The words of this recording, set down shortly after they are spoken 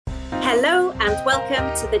Hello and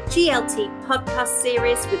welcome to the GLT podcast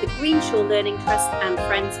series with the Greenshaw Learning Trust and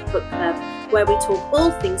Friends Book Club, where we talk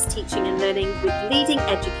all things teaching and learning with leading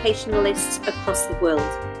educationalists across the world.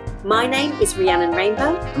 My name is Rhiannon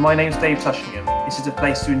Rainbow. And my name's Dave Tushingham. This is a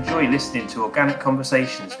place to enjoy listening to organic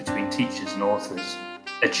conversations between teachers and authors,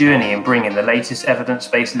 a journey in bringing the latest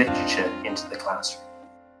evidence-based literature into the classroom.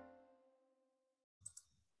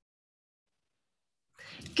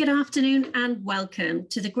 Good afternoon and welcome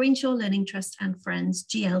to the Greenshaw Learning Trust and Friends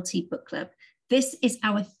GLT Book Club. This is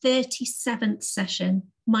our 37th session.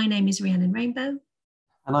 My name is Rhiannon Rainbow.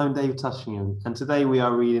 And I'm Dave Tushingham. And today we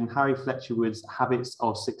are reading Harry Fletcher Wood's Habits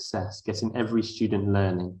of Success, Getting Every Student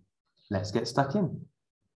Learning. Let's get stuck in.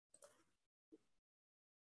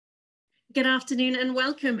 Good afternoon and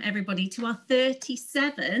welcome everybody to our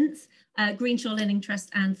 37th Greenshaw Learning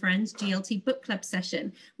Trust and Friends GLT Book Club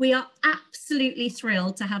session. We are absolutely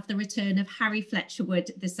thrilled to have the return of Harry Fletcher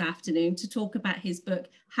Wood this afternoon to talk about his book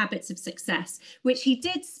Habits of Success, which he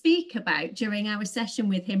did speak about during our session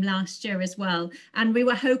with him last year as well. And we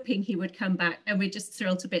were hoping he would come back, and we're just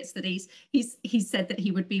thrilled to bits that he's said that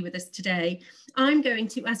he would be with us today. I'm going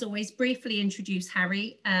to, as always, briefly introduce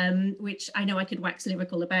Harry, which I know I could wax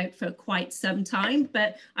lyrical about for quite some time,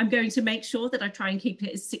 but I'm going to make sure that I try and keep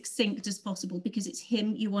it as succinct as possible because it's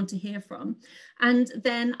him you want to hear from. And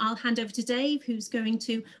then I'll hand over to Dave, who's going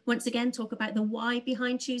to once again talk about the why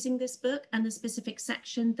behind choosing this book and the specific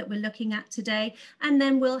section that we're looking at today. And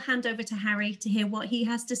then we'll hand over to Harry to hear what he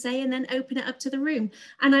has to say and then open it up to the room.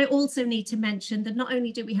 And I also need to mention that not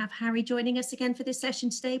only do we have Harry joining us again for this session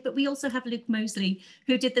today, but we also have Luke Mosley,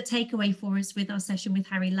 who did the takeaway for us with our session with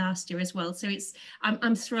Harry last year as well. So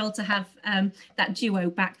I'm thrilled to have that duo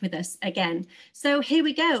back with us again. So here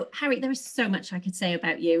we go. Harry, there is so much I could say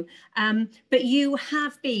about you, but you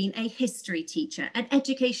have been a history teacher, an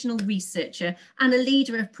educational researcher, and a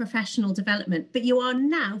leader of professional development. But you are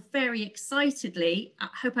now very excitedly, I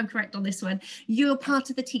hope I'm correct on this one, you're part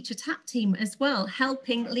of the Teacher Tap team as well,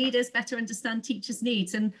 helping leaders better understand teachers'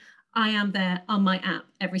 needs. And I am there on my app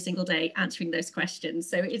every single day answering those questions.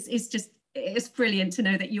 So it's brilliant to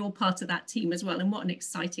know that you're part of that team as well. And what an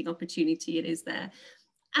exciting opportunity it is there.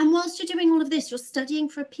 And whilst you're doing all of this, you're studying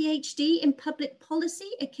for a PhD in public policy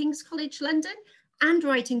at King's College London and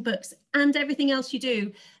writing books and everything else you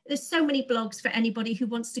do. There's so many blogs for anybody who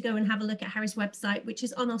wants to go and have a look at Harry's website, which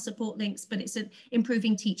is on our support links, but it's at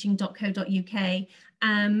improvingteaching.co.uk,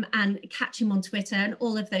 and catch him on Twitter and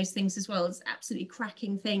all of those things as well. It's absolutely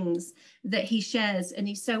cracking things that he shares, and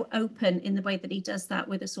he's so open in the way that he does that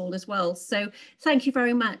with us all as well. So thank you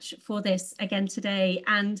very much for this again today.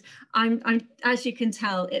 And I'm as you can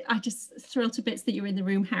tell, I'm just thrilled to bits that you're in the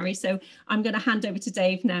room, Harry. So I'm going to hand over to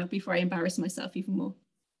Dave now before I embarrass myself even more.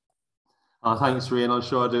 Thanks, Rhian. I'm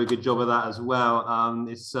sure I'll do a good job of that as well.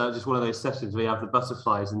 It's just one of those sessions where you have the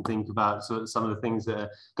butterflies and think about sort of some of the things that are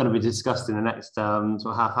going to be discussed in the next sort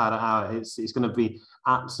of half hour. It's going to be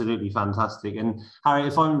absolutely fantastic. And Harry,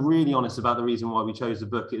 if I'm really honest about the reason why we chose the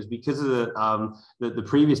book, it was because of the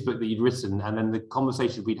previous book that you'd written, and then the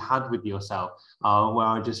conversation we'd had with yourself, where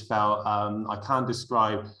I just felt I can't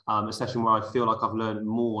describe a session where I feel like I've learned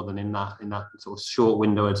more than in that sort of short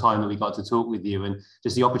window of time that we got to talk with you, and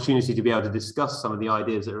just the opportunity to be able to discuss some of the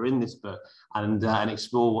ideas that are in this book and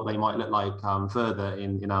explore what they might look like further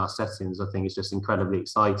in our settings. I think it's just incredibly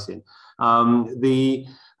exciting. The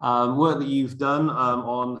work that you've done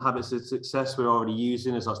on Habits of Success we're already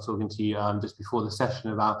using, as I was talking to you just before the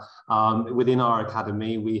session about, within our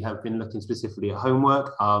academy we have been looking specifically at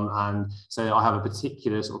homework, and so I have a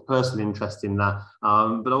particular sort of personal interest in that,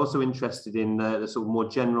 but also interested in the sort of more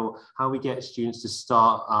general how we get students to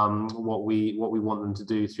start what we want them to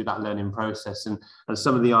do through that learning process, and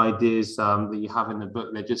some of the ideas that you have in the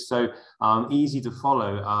book, they're just so easy to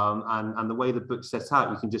follow, and the way the book's set out,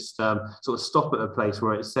 you can just sort of stop at a place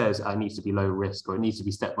where it says it needs to be low risk or it needs to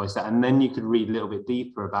be step by step, and then you could read a little bit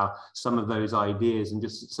deeper about some of those ideas. And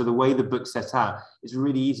just so the way the book's set out, it's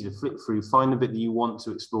really easy to flick through, find the bit that you want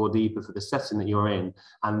to explore deeper for the setting that you're in,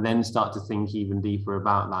 and then start to think even deeper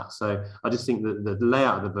about that. So I just think that the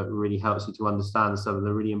layout of the book really helps you to understand some of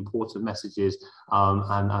the really important messages,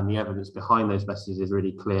 and the evidence behind those messages is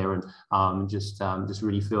really clear, and just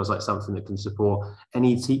really feels like something that can support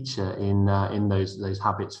any teacher in those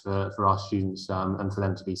habits for our students, and for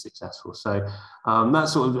them to be successful. So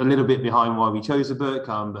that's sort of a little bit behind why we chose the book,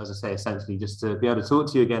 but as I say, essentially just to be able to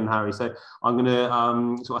talk to you again, Harry. So I'm going to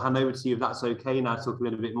sort of hand over to you, if that's okay, now talk a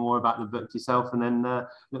little bit more about the book yourself, and then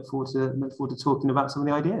look forward to talking about some of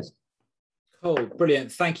the ideas. Cool,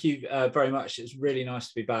 brilliant. Thank you very much. It's really nice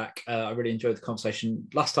to be back. I really enjoyed the conversation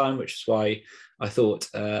last time, which is why I thought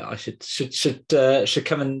I should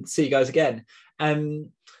come and see you guys again.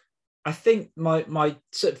 I think my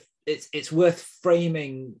sort of it's worth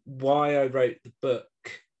framing why I wrote the book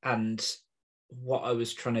and what I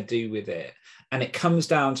was trying to do with it, and it comes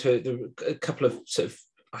down to a couple of sort of,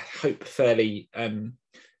 I hope, fairly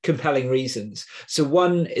compelling reasons. So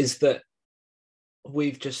one is that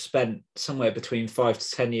we've just spent somewhere between 5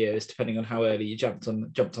 to 10 years, depending on how early you jumped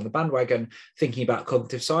on the bandwagon, thinking about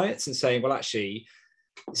cognitive science and saying, well, actually,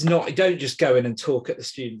 it's not, you don't just go in and talk at the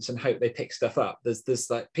students and hope they pick stuff up.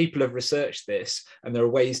 There's like, people have researched this, and there are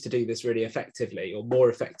ways to do this really effectively or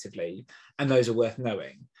more effectively, and those are worth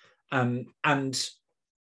knowing. And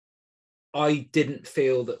I didn't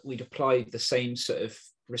feel that we'd applied the same sort of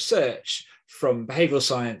research from behavioral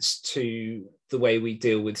science to the way we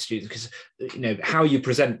deal with students, because, you know, how you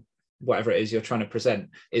present whatever it is you're trying to present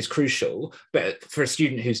is crucial. But for a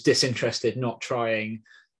student who's disinterested, not trying,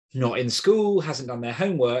 not in school, hasn't done their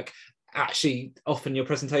homework, actually often your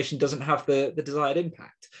presentation doesn't have the desired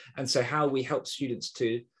impact. And so how we help students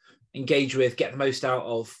to engage with, get the most out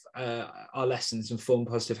of our lessons and form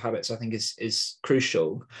positive habits, I think is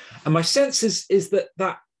crucial. And my sense is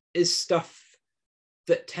that is stuff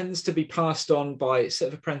that tends to be passed on by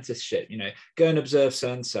sort of apprenticeship. You know, go and observe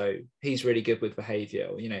so-and-so, he's really good with behavior,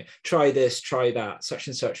 or, you know, try this, try that, such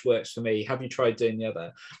and such works for me, have you tried doing the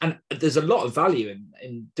other? And there's a lot of value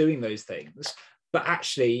in doing those things, but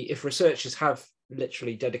actually, if researchers have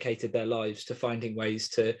literally dedicated their lives to finding ways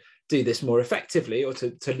to do this more effectively, or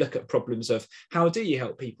to look at problems of how do you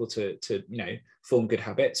help people to you know, form good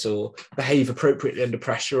habits or behave appropriately under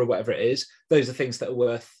pressure or whatever it is, those are things that are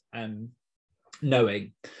worth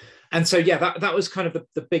knowing. And so yeah, that was kind of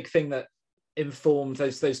the big thing that informed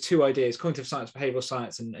those two ideas, cognitive science, behavioral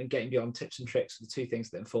science, and getting beyond tips and tricks, the two things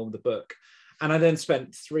that informed the book. And I then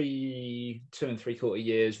spent 2 3/4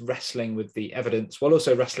 years wrestling with the evidence, while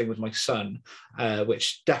also wrestling with my son,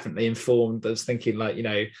 which definitely informed us thinking, like, you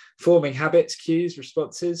know, forming habits, cues,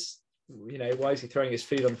 responses, you know, why is he throwing his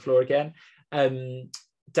food on the floor again?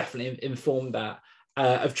 Definitely informed that,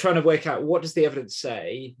 of trying to work out, what does the evidence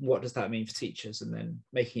say? What does that mean for teachers? And then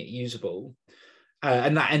making it usable.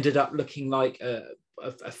 And that ended up looking like a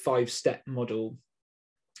 5-step model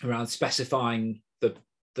around specifying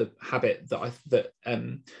the habit that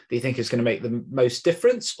you think is going to make the most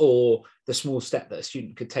difference, or the small step that a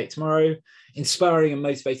student could take tomorrow, inspiring and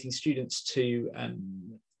motivating students to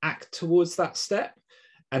act towards that step.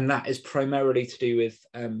 And that is primarily to do with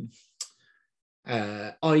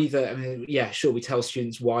either, I mean, yeah, sure, we tell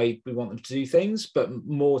students why we want them to do things, but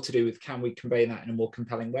more to do with, can we convey that in a more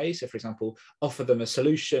compelling way? So, for example, offer them a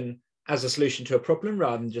solution as a solution to a problem,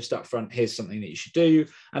 rather than just upfront, here's something that you should do,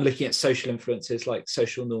 and looking at social influences like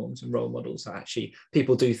social norms and role models, that actually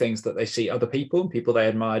people do things that they see other people and people they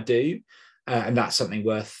admire do, and that's something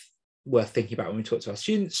worth thinking about when we talk to our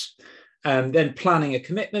students. Then planning a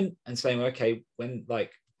commitment and saying, okay, when,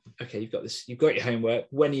 like, okay, you've got this, you've got your homework,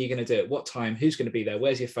 when are you going to do it, what time, who's going to be there,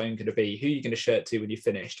 where's your phone going to be, who are you going to show it to when you're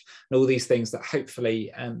finished, and all these things that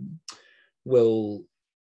hopefully will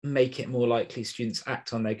make it more likely students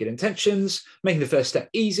act on their good intentions, making the first step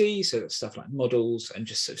easy, so that's stuff like models, and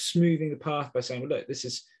just sort of smoothing the path by saying, well, look, this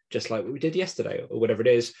is just like what we did yesterday, or whatever it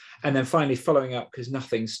is. And then finally following up, because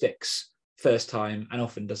nothing sticks first time and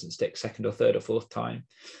often doesn't stick second or third or fourth time.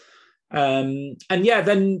 And yeah,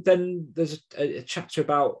 then there's a chapter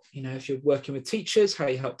about, you know, if you're working with teachers, how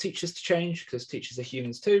you help teachers to change, because teachers are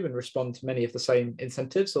humans too and respond to many of the same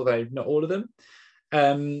incentives, although not all of them.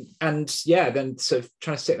 And yeah, then sort of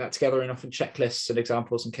trying to stick that together in often checklists and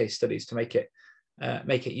examples and case studies to make it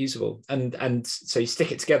usable. And so you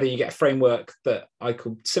stick it together, you get a framework that I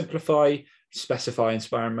call simplify, specify,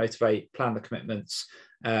 inspire and motivate, plan the commitments,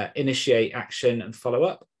 initiate action and follow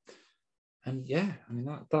up. And yeah, I mean,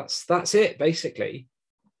 that's it basically.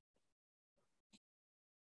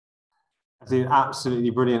 I think absolutely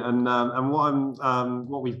brilliant, and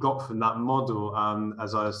what we've got from that model,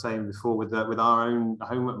 as I was saying before, with our own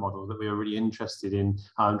homework model that we were really interested in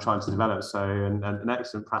trying to develop. So, and an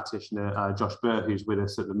excellent practitioner, Josh Burr, who's with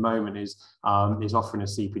us at the moment, is offering a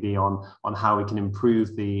CPD on how we can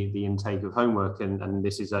improve the intake of homework, and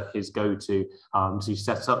this is his go-to to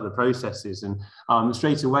set up the processes. And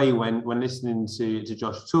straight away, when listening to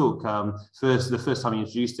Josh talk, the first time he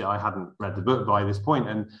introduced it, I hadn't read the book by this point,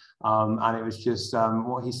 and it was just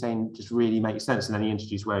what he's saying just really makes sense. And then he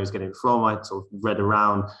introduced where he's getting it from. I sort of read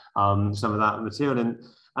around some of that material,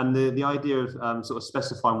 And the idea of sort of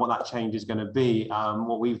specifying what that change is going to be,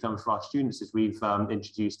 what we've done for our students is we've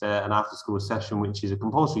introduced an after-school session, which is a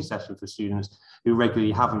compulsory session for students who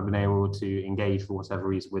regularly haven't been able to engage for whatever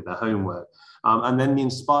reason with their homework. And then the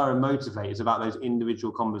inspire and motivate is about those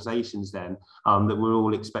individual conversations then that we're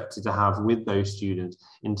all expected to have with those students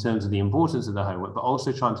in terms of the importance of the homework, but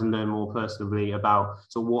also trying to learn more personally about,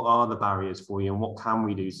 so what are the barriers for you and what can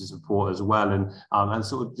we do to support as well, and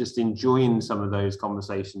sort of just enjoying some of those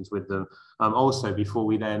conversations with them. Also, before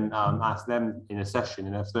we then ask them in a session,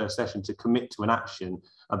 in a first session, to commit to an action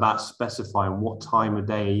about specifying what time of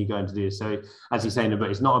day are you going to do. So as you say in the book,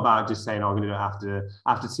 it's not about just saying, oh, I'm going to do it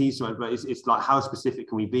after tea, but it's like, how specific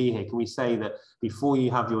can we be here? Can we say that before you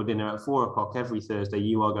have your dinner at 4 o'clock every Thursday,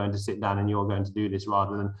 you are going to sit down and you're going to do this,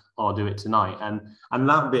 rather than, oh, I'll do it tonight. And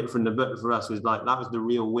that bit from the book for us was like, that was the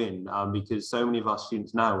real win, because so many of our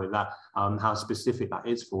students now with that, how specific that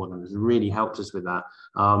is for them, has really helped us with that.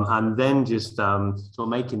 And then just sort of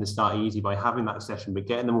making the start easy by having that session, but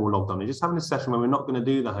getting them all logged on, and just having a session where we're not going to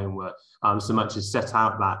do the homework so much as set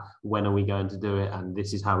out that when are we going to do it, and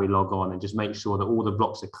this is how we log on, and just make sure that all the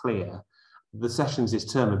blocks are clear. The sessions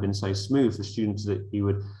this term have been so smooth for students that you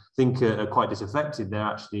would think are quite disaffected. They're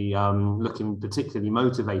actually looking particularly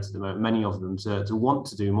motivated at the moment, many of them, to want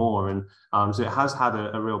to do more. And so it has had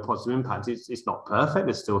a real positive impact. It's not perfect.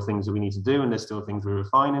 There's still things that we need to do, and there's still things we're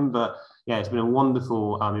refining. But yeah, it's been a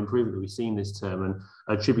wonderful improvement that we've seen this term, and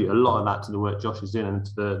I attribute a lot of that to the work Josh is doing and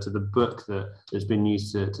to the book that's been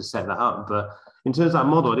used to set that up. But in terms of that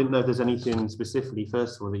model, I didn't know if there's anything specifically,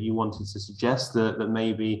 first of all, that you wanted to suggest that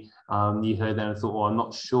maybe you heard there and thought, well, I'm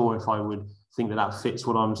not sure if I would think that fits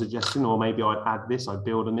what I'm suggesting, or maybe I'd add this, I'd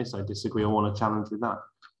build on this, I disagree, I want to challenge with that.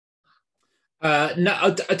 No, I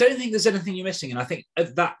don't think there's anything you're missing. And I think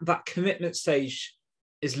that commitment stage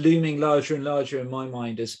is looming larger and larger in my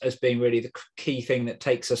mind as being really the key thing that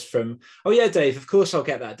takes us from, oh yeah, Dave, of course I'll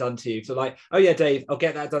get that done to you, to like, oh yeah, Dave, I'll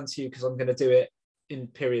get that done to you because I'm going to do it in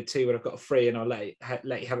period 2 when I've got a free, and I'll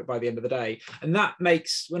let you have it by the end of the day. And that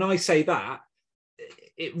makes, when I say that,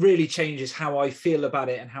 it really changes how I feel about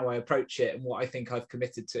it and how I approach it and what I think I've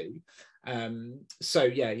committed to. So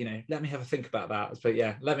yeah, let me have a think about that. But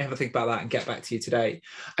yeah, let me have a think about that and get back to you today.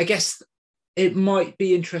 I guess it might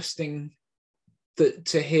be interesting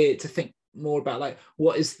to think more about, like,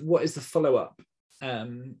 what is the follow-up,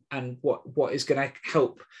 and what is going to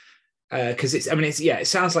help, because it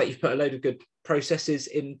sounds like you've put a load of good processes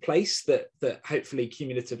in place that hopefully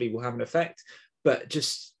cumulatively will have an effect, but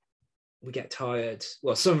just, we get tired.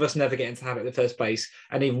 Well, some of us never get into the habit in the first place,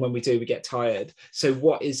 and even when we do, we get tired. So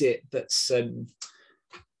what is it that's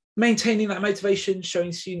maintaining that motivation,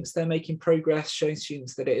 showing students they're making progress, showing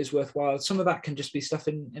students that it is worthwhile? Some of that can just be stuff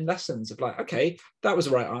in lessons of like, okay, that was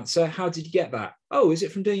the right answer. How did you get that? Oh, is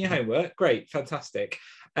it from doing your homework? Great, fantastic.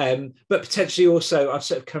 But potentially also, I've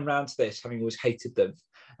sort of come around to this, having always hated them,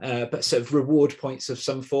 but sort of reward points of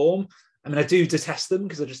some form. I mean, I do detest them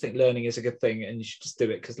because I just think learning is a good thing and you should just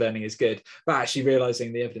do it because learning is good. But actually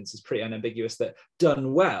realizing the evidence is pretty unambiguous that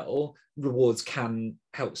done well, rewards can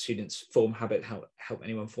help students form habit, help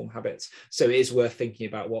anyone form habits. So it is worth thinking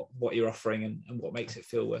about what you're offering and what makes it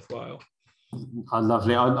feel worthwhile.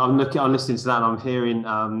 Lovely. I'm listening to that, and I'm hearing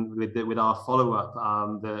with our follow-up.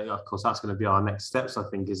 Of course, that's going to be our next steps. I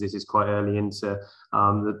think this is quite early into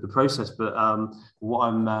the process, but what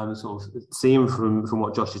I'm sort of seeing from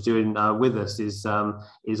what Josh is doing with us is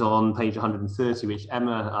on page 130, which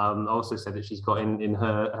Emma also said that she's got in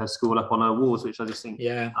her school up on her walls, which I just think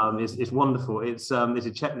is wonderful. It's a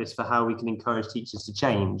checklist for how we can encourage teachers to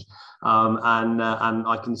change, and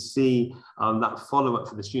I can see that follow-up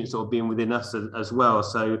for the students sort of being within us as well.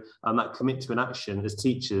 So that commit to an action, as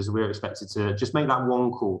teachers, we're expected to just make that one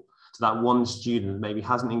call to that one student that maybe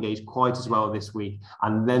hasn't engaged quite as well this week,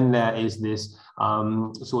 and then there is this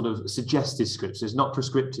sort of suggested script. So it's not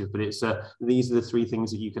prescriptive, but it's these are the 3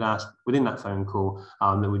 things that you could ask within that phone call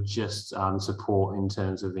that would just support in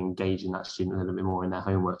terms of engaging that student a little bit more in their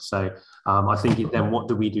homework. So I think then what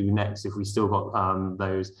do we do next if we still got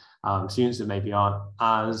those students that maybe aren't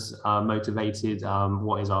as motivated?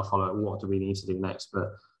 What is our follow-up? What do we need to do next?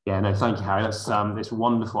 But yeah, no, thank you, Harry. That's it's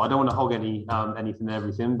wonderful. I don't want to hog anything and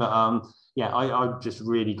everything, but yeah, I've just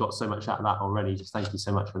really got so much out of that already. Just thank you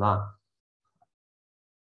so much for that.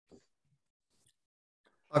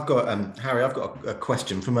 I've got Harry. I've got a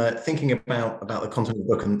question from thinking about the content of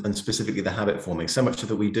the book and specifically the habit forming. So much of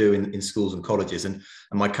that we do in schools and colleges, and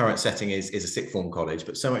my current setting is a sixth form college,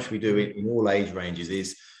 but so much we do in all age ranges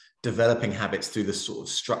is developing habits through the sort of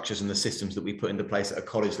structures and the systems that we put into place at a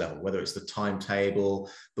college level, whether it's the timetable,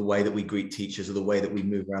 the way that we greet teachers, or the way that we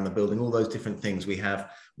move around the building, all those different things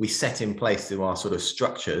we set in place through our sort of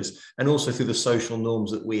structures, and also through the social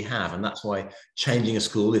norms that we have. And that's why changing a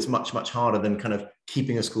school is much, much harder than kind of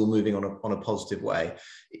keeping a school moving on a positive way.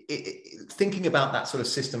 Thinking about that sort of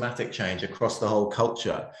systematic change across the whole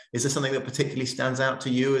culture, is there something that particularly stands out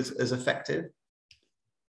to you as effective?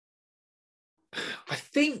 I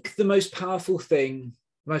think the most powerful thing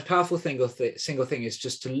or single thing is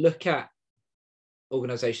just to look at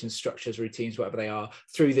organizations, structures, routines, whatever they are,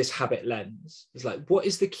 through this habit lens. It's like, what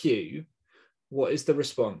is the cue? What is the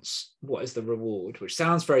response? What is the reward? Which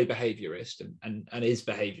sounds very behaviorist and is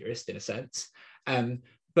behaviorist in a sense.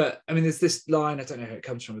 But I mean, there's this line, I don't know who it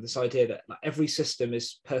comes from, with this idea that like, every system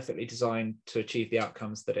is perfectly designed to achieve the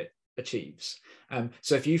outcomes that it achieves.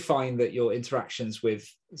 So if you find that your interactions with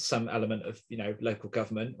some element of, you know, local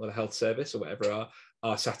government or the health service or whatever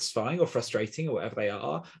are satisfying or frustrating or whatever they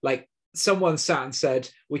are, like someone sat and said,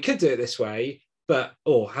 we could do it this way, but,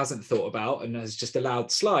 or hasn't thought about and has just allowed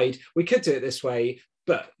slide, we could do it this way,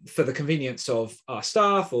 but for the convenience of our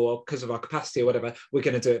staff or because of our capacity or whatever, we're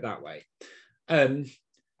going to do it that way. And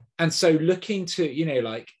so looking to, you know,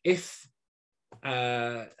 like if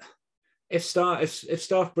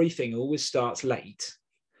staff briefing always starts late,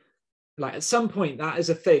 like at some point that is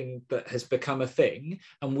a thing that has become a thing,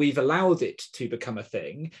 and we've allowed it to become a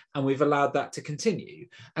thing, and we've allowed that to continue.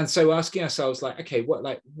 And so asking ourselves, like, okay, what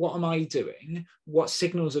am I doing? What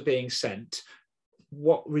signals are being sent?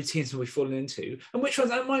 What routines are we falling into? And which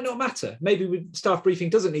ones, that might not matter. Maybe staff briefing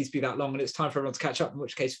doesn't need to be that long and it's time for everyone to catch up, in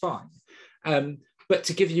which case fine. But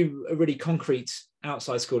to give you a really concrete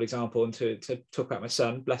outside school example, and to talk about my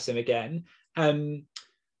son, bless him again,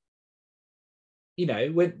 you know,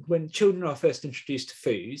 when children are first introduced to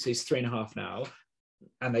foods, he's 3.5 now,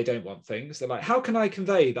 and they don't want things, they're like, how can I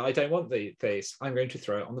convey that I don't want these? I'm going to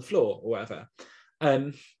throw it on the floor or whatever.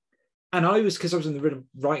 And because I was in the middle of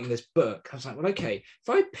writing this book, I was like, well, okay, if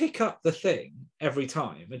I pick up the thing every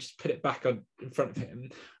time and just put it back on in front of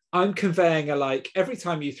him, I'm conveying every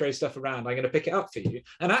time you throw stuff around, I'm going to pick it up for you.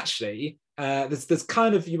 And actually, there's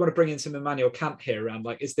kind of, you want to bring in some Immanuel Kant here around,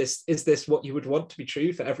 like, is this what you would want to be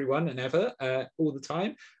true for everyone and ever, all the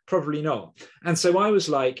time? Probably not. And so I was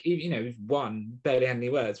like, you know, one, barely had any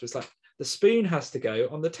words, was like, the spoon has to go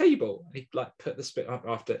on the table. And he like put the spoon,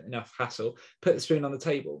 after enough hassle, put the spoon on the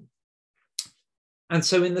table. And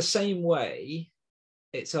so in the same way,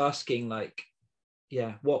 it's asking, like,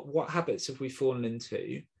 yeah, what habits have we fallen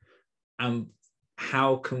into? And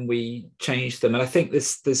how can we change them? And I think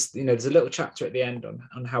there's you know, there's a little chapter at the end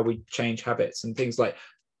on how we change habits, and things like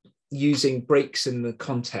using breaks in the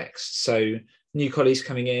context. So new colleagues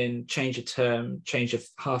coming in, change of term, change of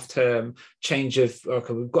half term, change of,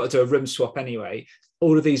 okay, we've got to do a room swap anyway.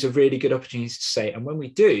 All of these are really good opportunities to say, and when we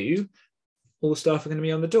do, all staff are going to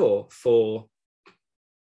be on the door for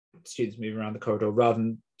students moving around the corridor rather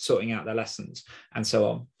than sorting out their lessons and so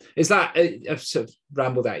on. Is that, I've sort of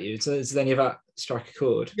rambled at you, does any of that strike a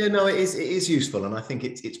chord? Yeah, no, it is useful, and I think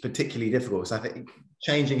it's particularly difficult. So I think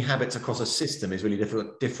changing habits across a system is really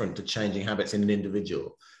different to changing habits in an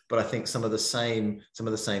individual. But I think some of the same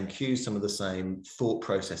cues, some of the same thought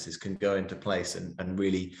processes can go into place and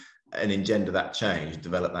really engender that change,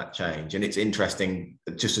 develop that change. And it's interesting,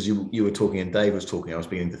 just as you were talking and Dave was talking, I was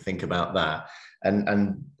beginning to think about that.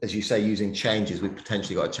 And as you say, using changes, we've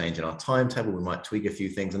potentially got a change in our timetable. We might tweak a few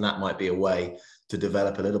things, and that might be a way to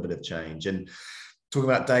develop a little bit of change. And talking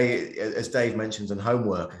about as Dave mentions, and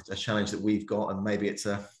homework, a challenge that we've got, and maybe it's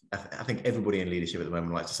I think everybody in leadership at the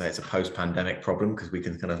moment likes to say it's a post-pandemic problem because we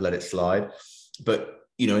can kind of let it slide. But,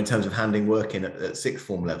 you know, in terms of handing work in at sixth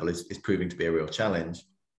form level is proving to be a real challenge,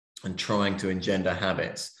 and trying to engender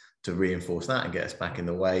habits to reinforce that and get us back in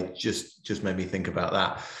the way just made me think about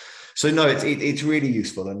that. So no, it's really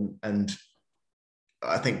useful, and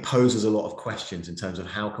I think poses a lot of questions in terms of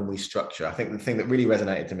how can we structure. I think the thing that really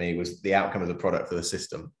resonated to me was the outcome of the product for the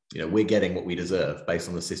system. You know, we're getting what we deserve based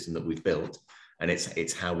on the system that we've built, and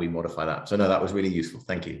it's how we modify that. So no, that was really useful.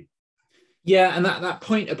 Thank you. Yeah, and that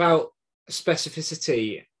point about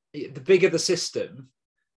specificity, the bigger the system,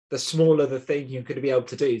 the smaller the thing you're going to be able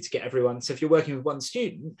to do to get everyone. So if you're working with one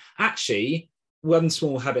student, actually, one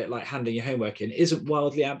small habit like handing your homework in isn't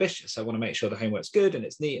wildly ambitious. I want to make sure the homework's good and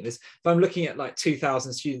it's neat. And if I'm looking at like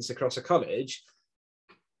 2,000 students across a college,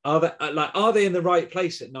 are they in the right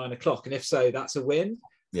place at 9 o'clock? And if so, that's a win.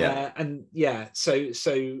 Yeah.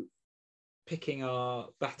 So picking our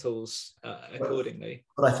battles accordingly.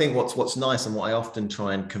 But I think what's nice, and what I often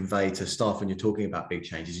try and convey to staff when you're talking about big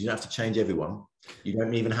changes, you don't have to change everyone. You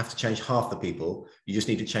don't even have to change half the people. You just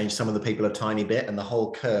need to change some of the people a tiny bit, and the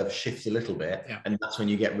whole curve shifts a little bit. Yeah. And that's when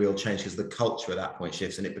you get real change, because the culture at that point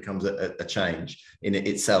shifts and it becomes a change in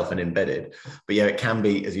itself and embedded. But yeah, it can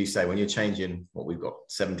be, as you say, when you're changing what we've got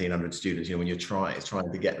 1,700 students, when you're trying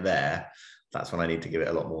to get there, that's when I need to give it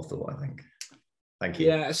a lot more thought, I think. Thank you.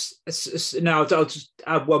 Yeah, now I'll just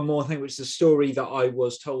add one more thing, which is a story that I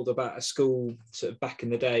was told about a school sort of back in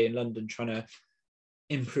the day in London trying to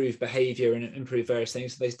improve behaviour and improve various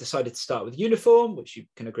things. So they decided to start with uniform, which you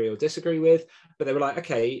can agree or disagree with, but they were like,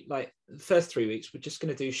 okay, like the first 3 weeks, we're just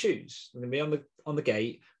going to do shoes. We're going to be on the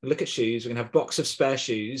gate, we'll look at shoes, we're going to have a box of spare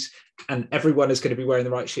shoes, and everyone is going to be wearing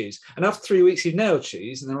the right shoes. And after 3 weeks, you've nailed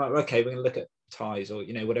shoes, and they're like, okay, we're going to look at ties or,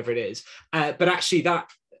 whatever it is. But actually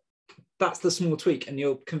that's the small tweak, and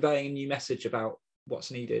you're conveying a new message about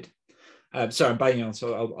what's needed. Sorry, I'm banging on,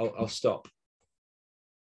 so I'll stop.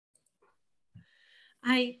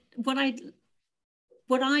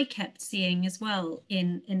 What I kept seeing as well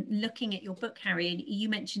in looking at your book, Harry, and you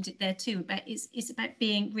mentioned it there too, but it's about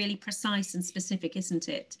being really precise and specific, isn't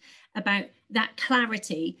it? About that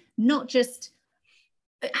clarity, not just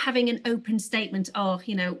having an open statement,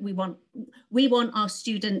 we want our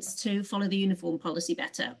students to follow the uniform policy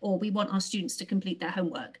better, or we want our students to complete their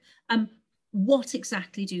homework. What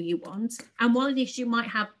exactly do you want? And while you might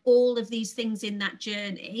have all of these things in that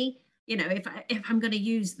journey, if I'm going to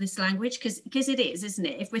use this language, because it is, isn't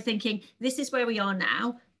it? If we're thinking, this is where we are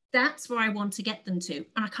now, that's where I want to get them to,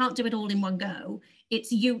 and I can't do it all in one go.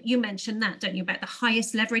 It's you mentioned that, don't you, about the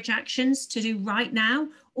highest leverage actions to do right now,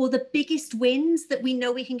 or the biggest wins that we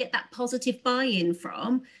know we can get that positive buy-in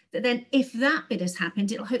from, that then if that bit has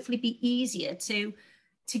happened, it'll hopefully be easier to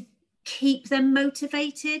keep them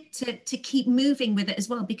motivated, to keep moving with it as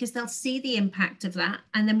well, because they'll see the impact of that,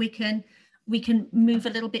 and then we can move a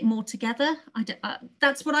little bit more together.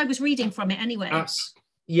 That's what I was reading from it anyway.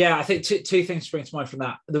 Yeah, I think two things spring to mind from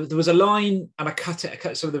that. There was a line, and I cut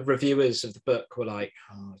it. Some of the reviewers of the book were like,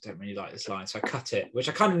 "Oh, I don't really like this line," so I cut it, which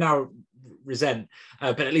I kind of now resent.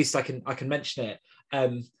 But at least I can mention it.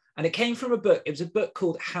 And it came from a book. It was a book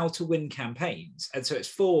called How to Win Campaigns, and so it's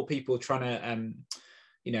for people trying to,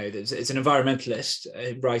 it's an environmentalist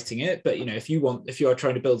writing it. But if you are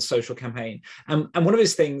trying to build a social campaign, and one of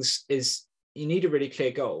his things is, you need a really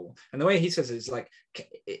clear goal. And the way he says it is like,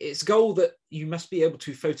 it's a goal that you must be able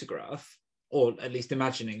to photograph, or at least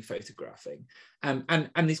imagining photographing. And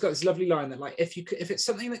he's got this lovely line that, like, if it's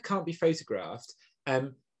something that can't be photographed,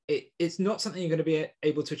 it's not something you're going to be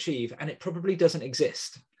able to achieve, and it probably doesn't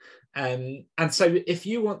exist. And so if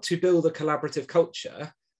you want to build a collaborative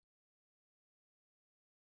culture,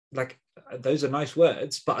 like, those are nice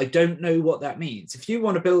words, but I don't know what that means. If you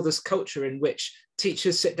want to build this culture in which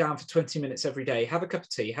teachers sit down for 20 minutes every day, have a cup of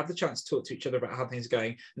tea, have the chance to talk to each other about how things are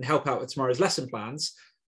going, and help out with tomorrow's lesson plans,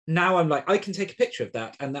 now I'm like, I can take a picture of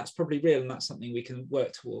that, and that's probably real, and that's something we can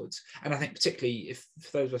work towards. And I think particularly if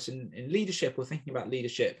for those of us in leadership, or thinking about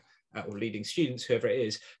leadership, or leading students, whoever it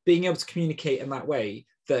is, being able to communicate in that way,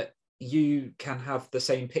 that you can have the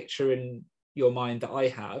same picture in your mind that I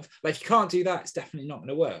have. Like, if you can't do that, it's definitely not going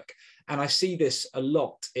to work. And I see this a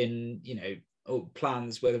lot in,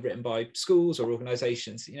 plans, whether written by schools or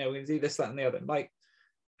organizations, we're going to do this, that, and the other. Like,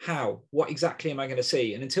 how? What exactly am I going to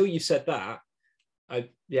see? And until you've said that,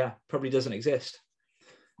 probably doesn't exist.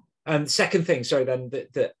 And second thing, sorry, then,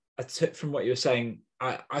 that I took from what you were saying,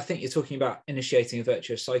 I think you're talking about initiating a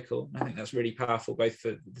virtuous cycle. I think that's really powerful, both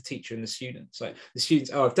for the teacher and the students. Like, the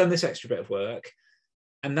students, I've done this extra bit of work,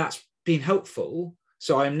 and that's been helpful,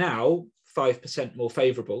 so I'm now 5% more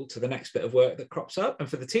favorable to the next bit of work that crops up. And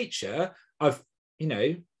for the teacher, I've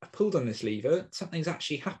pulled on this lever, something's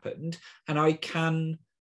actually happened, and I can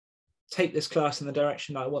take this class in the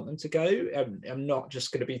direction that I want them to go. I'm not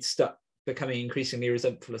just going to be stuck becoming increasingly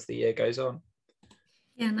resentful as the year goes on.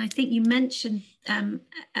 Yeah, and I think you mentioned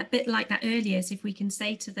a bit like that earlier, so if we can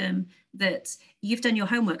say to them that you've done your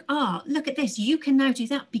homework, look at this, you can now do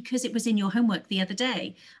that because it was in your homework the other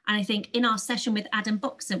day. And I think in our session with Adam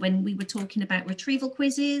Boxer, when we were talking about retrieval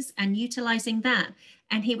quizzes and utilising that,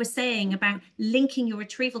 and he was saying about linking your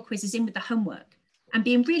retrieval quizzes in with the homework and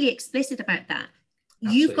being really explicit about that.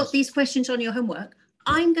 Absolutely. You've got these questions on your homework.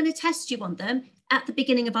 I'm going to test you on them at the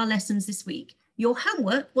beginning of our lessons this week. Your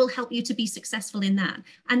homework will help you to be successful in that.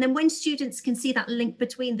 And then when students can see that link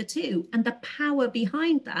between the two and the power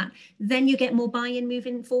behind that, then you get more buy-in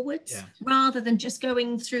moving forwards, rather than just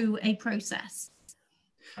going through a process.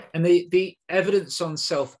 And the evidence on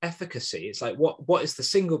self-efficacy, it's like, what is the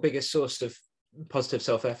single biggest source of positive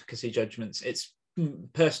self-efficacy judgments, it's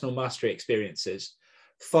personal mastery experiences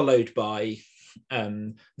followed by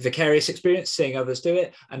vicarious experience, seeing others do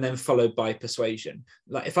it, and then followed by persuasion.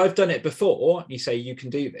 Like if I've done it before, you say you can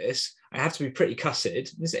do this, I have to be pretty cussed.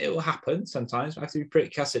 It will happen sometimes. I have to be pretty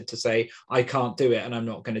cussed to say I can't do it and I'm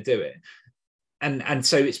not going to do it. And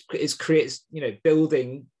so it creates, you know,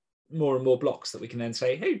 building more and more blocks that we can then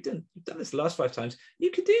say, hey, you've done this the last 5 times.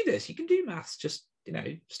 You can do this. You can do maths. Just, you know,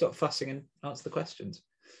 stop fussing and answer the questions.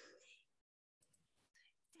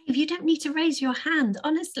 Dave, you don't need to raise your hand.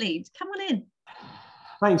 Honestly, come on in.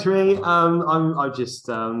 Thanks, Ree. I'm just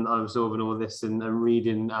absorbing all this and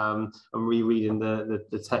reading and rereading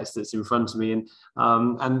the text that's in front of me.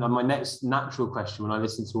 And my next natural question when I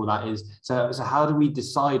listen to all that is, so how do we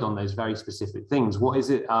decide on those very specific things? What is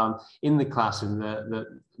it in the classroom that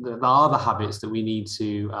are the habits that we need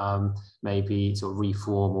to maybe sort of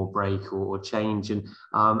reform or break or change? And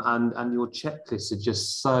your checklists are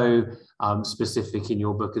just so specific in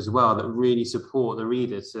your book as well, that really support the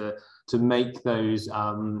reader to make those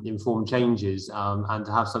informed changes and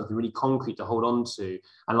to have something really concrete to hold on to.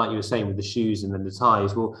 And like you were saying with the shoes and then the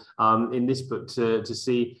ties, well, in this book to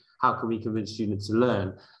see how can we convince students to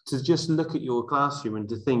learn, to just look at your classroom and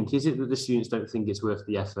to think, is it that the students don't think it's worth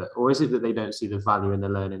the effort? Or is it that they don't see the value in the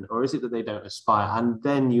learning? Or is it that they don't aspire? And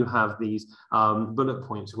then you have these bullet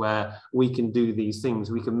points where we can do these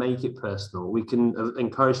things. We can make it personal. We can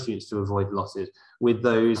encourage students to avoid losses with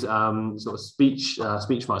those sort of speech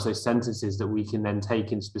marks, those sentences that we can then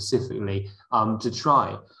take in specifically to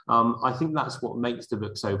try. I think that's what makes the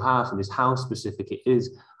book so powerful, is how specific it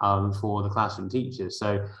is for the classroom teachers.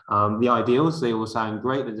 So the ideals, they all sound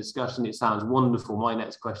great. The discussion, it sounds wonderful. My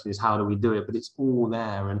next question is, how do we do it? But it's all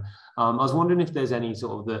there. And I was wondering if there's any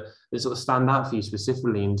sort of that sort of stand out for you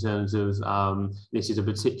specifically in terms of this is a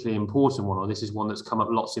particularly important one, or this is one that's come up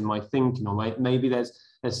lots in my thinking, or maybe there's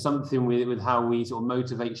something with how we sort of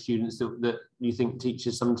motivate students that you think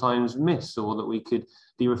teachers sometimes miss, or that we could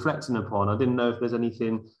be reflecting upon. I didn't know if there's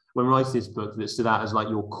anything when writing this book that stood out as like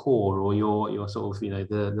your core, or your sort of, you know,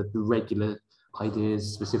 the regular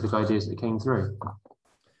ideas, specific ideas that came through.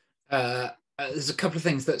 There's a couple of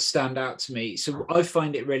things that stand out to me. So I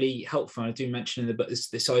find it really helpful, and I do mention in the book,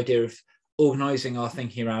 this idea of organising our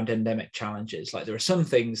thinking around endemic challenges. Like there are some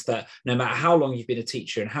things that no matter how long you've been a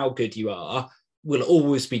teacher and how good you are, will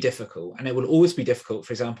always be difficult. And it will always be difficult,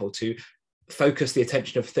 for example, to focus the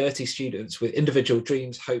attention of 30 students with individual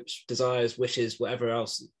dreams, hopes, desires, wishes, whatever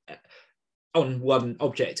else, on one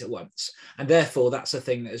object at once. And therefore that's a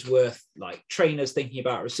thing that is worth like trainers thinking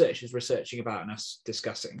about, researchers researching about, and us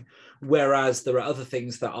discussing. Whereas there are other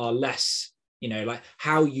things that are less, you know, like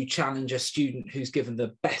how you challenge a student who's given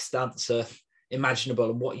the best answer imaginable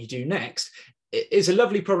and what you do next. It is a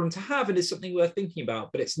lovely problem to have, and it's something worth thinking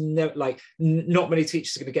about, but it's not many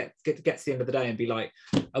teachers are going to get to the end of the day and be like,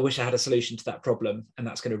 I wish I had a solution to that problem, and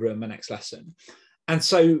that's going to ruin my next lesson. And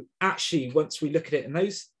so actually, once we look at it in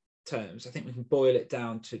those terms, I think we can boil it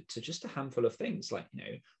down to just a handful of things. Like, you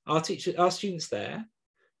know, our students there,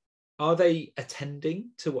 are they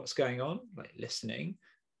attending to what's going on, like listening?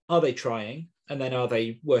 Are they trying? And then are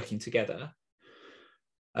they working together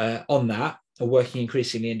on that, or working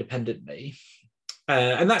increasingly independently?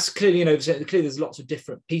 And that's clearly, you know, clearly there's lots of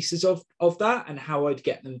different pieces of that, and how I'd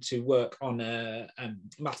get them to work on a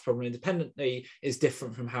math problem independently is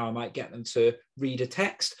different from how I might get them to read a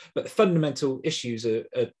text. But the fundamental issues are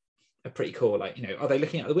pretty core. Like, you know, are they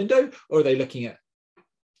looking out the window, or are they looking at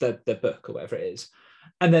the book or whatever it is?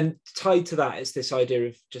 And then tied to that is this idea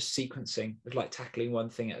of just sequencing, of like tackling one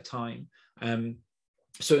thing at a time.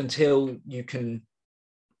 So until you can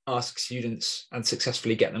ask students and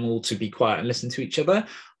successfully get them all to be quiet and listen to each other,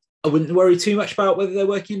 I wouldn't worry too much about whether they're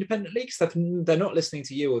working independently, because they're not listening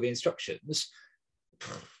to you or the instructions.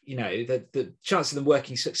 You know, the chances of them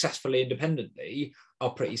working successfully independently are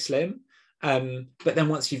pretty slim. But then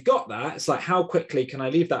once you've got that, it's like, how quickly can I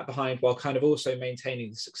leave that behind while kind of also maintaining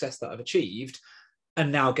the success that I've achieved,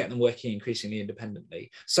 and now get them working increasingly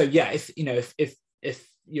independently. So yeah, if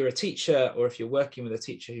you're a teacher, or if you're working with a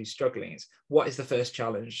teacher who's struggling, it's what is the first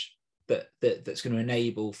challenge that's going to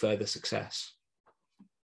enable further success?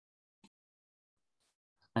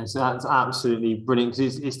 And so that's absolutely brilliant,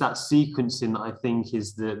 because it's that sequencing that I think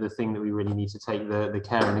is the thing that we really need to take the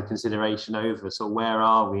care and the consideration over. So where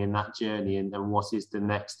are we in that journey, and what is the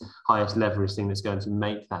next highest leverage thing that's going to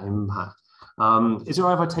make that impact? Is it all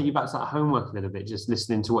right if I take you back to that homework a little bit, just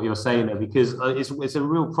listening to what you're saying there, because it's a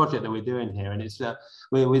real project that we're doing here, and it's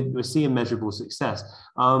we're seeing measurable success.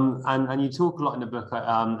 And you talk a lot in the book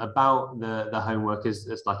about the homework as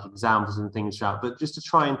like examples and things throughout, but just to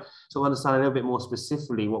try and sort of understand a little bit more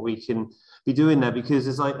specifically what we can be doing there, because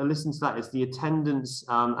as I listen to that, it's the attendance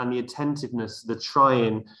and the attentiveness, the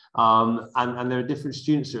trying, and there are different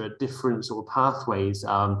students who are at different sort of pathways,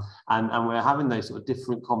 and we're having those sort of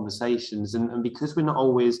different conversations, and because we're not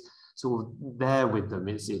always sort of there with them,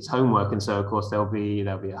 it's homework, and so of course they'll be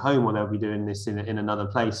at home, or they'll be doing this in another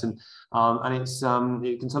place, and it's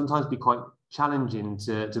it can sometimes be quite challenging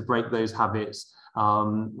to break those habits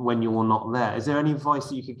when you're not there. Is there any advice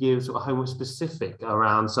that you could give, sort of homework specific,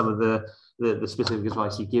 around some of the specific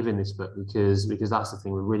advice you give in this book, because that's the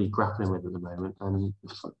thing we're really grappling with at the moment, and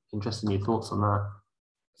just interested in your thoughts on that.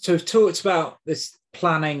 So we've talked about this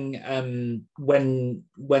planning, when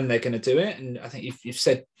they're going to do it, and I think you've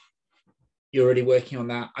said you're already working on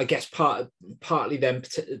that. I guess partly then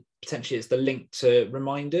potentially it's the link to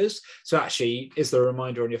reminders. So actually, is there a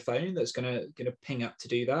reminder on your phone that's going to ping up to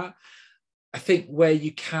do that? I think where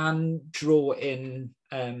you can draw in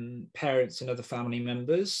parents and other family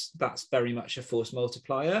members, that's very much a force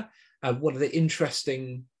multiplier. One of the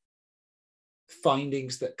interesting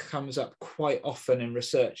findings that comes up quite often in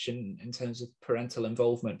research in terms of parental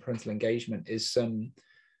involvement, parental engagement, is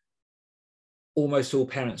almost all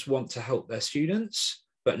parents want to help their students,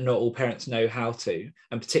 but not all parents know how to.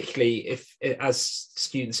 And particularly as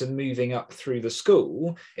students are moving up through the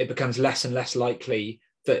school, it becomes less and less likely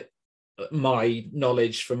that my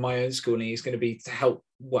knowledge from my own schooling is going to be to help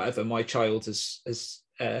whatever my child has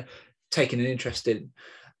taken an interest in.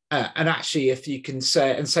 And actually, if you can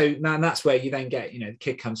say, and so now that's where you then get, the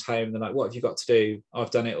kid comes home and they're like, what have you got to do?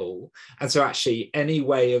 I've done it all. And so actually any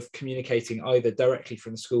way of communicating either directly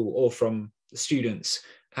from the school or from the students,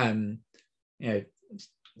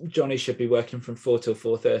 Johnny should be working from 4 till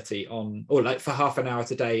 4:30 on, or like for half an hour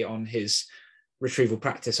today on his retrieval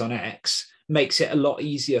practice on X, makes it a lot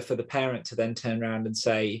easier for the parent to then turn around and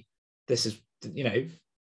say, this is,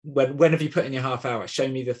 when have you put in your half hour? Show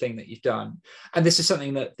me the thing that you've done. And this is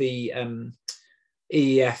something that the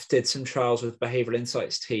EEF did some trials with Behavioural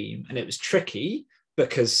Insights team, and it was tricky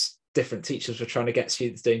because different teachers were trying to get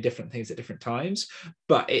students doing different things at different times,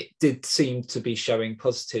 but it did seem to be showing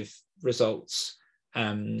positive results.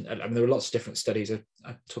 And there were lots of different studies.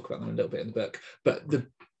 I talk about them a little bit in the book, but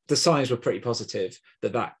the signs were pretty positive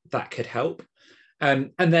that could help.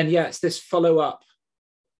 And then, it's this follow-up.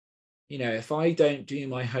 If I don't do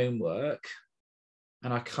my homework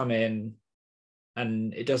and I come in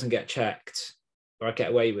and it doesn't get checked, or I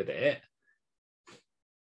get away with it,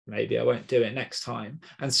 maybe I won't do it next time.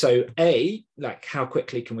 And so A, like, how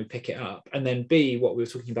quickly can we pick it up? And then B, what we were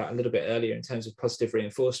talking about a little bit earlier in terms of positive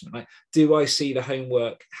reinforcement, like, do I see the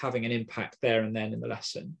homework having an impact there and then in the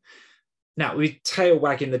lesson? Now, we tail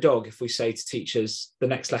wagging the dog if we say to teachers, the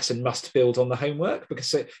next lesson must build on the homework,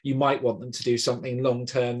 because you might want them to do something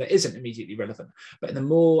long-term that isn't immediately relevant. But the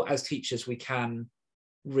more as teachers we can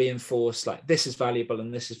reinforce, like, this is valuable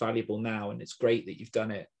and this is valuable now, and it's great that you've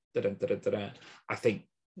done it, I think,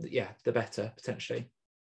 the better, potentially.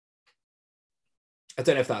 I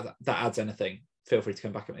don't know if that adds anything. Feel free to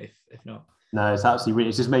come back at me if not. No, it's absolutely really.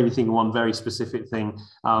 It's just made me think of one very specific thing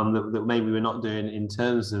that maybe we're not doing in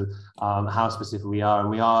terms of how specific we are, and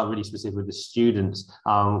we are really specific with the students.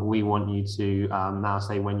 We want you to now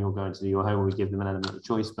say when you're going to do your homework. We give them an element of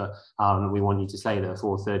choice, but we want you to say that at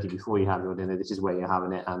 4:30 before you have your dinner, this is where you're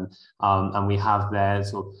having it, and we have their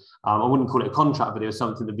sort of, I wouldn't call it a contract, but it was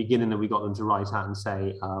something at the beginning that we got them to write out and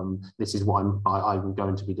say, this is what I'm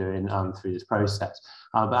going to be doing through this process.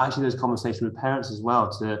 But actually there's conversation with parents as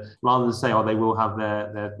well, to rather than say, they will have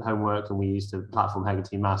their homework, and we use the platform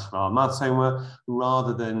Hegarty Maths for our maths homework,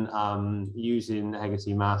 rather than using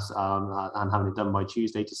Hegarty Maths and having it done by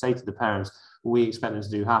Tuesday, to say to the parents, we expect them to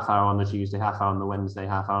do half hour on the Tuesday, half hour on the Wednesday,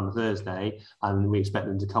 half hour on the Thursday, and we expect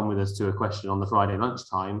them to come with us to a question on the Friday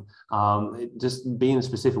lunchtime. Just being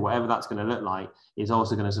specific, whatever that's going to look like, is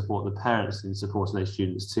also going to support the parents in supporting those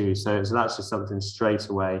students too. So that's just something straight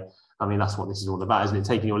away. I mean, that's what this is all about, isn't it?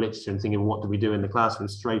 Taking your literature and thinking, what do we do in the classroom,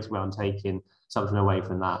 straight away on taking something away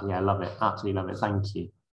from that. Yeah, love it. Absolutely love it. Thank you.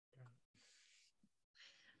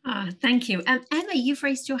 Thank you. Emma, you've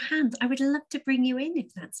raised your hand. I would love to bring you in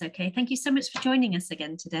if that's okay. Thank you so much for joining us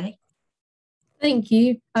again today. Thank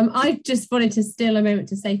you. I just wanted to steal a moment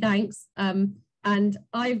to say thanks. And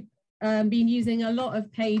I've been using a lot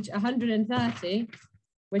of page 130,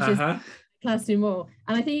 which is Classroom Wall.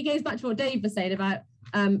 And I think it goes back to what Dave was saying about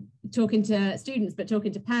talking to students, but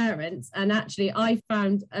talking to parents. And actually, I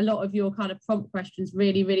found a lot of your kind of prompt questions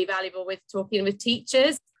really, really valuable with talking with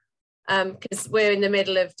teachers, because we're in the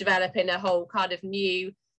middle of developing a whole kind of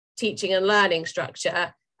new teaching and learning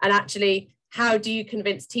structure. And actually, how do you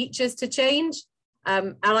convince teachers to change?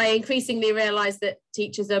 And I increasingly realize that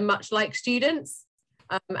teachers are much like students.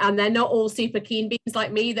 And they're not all super keen beans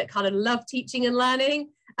like me that kind of love teaching and learning.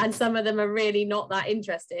 And some of them are really not that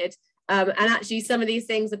interested. And actually some of these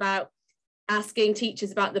things about asking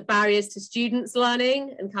teachers about the barriers to students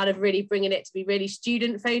learning and kind of really bringing it to be really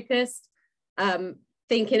student focused.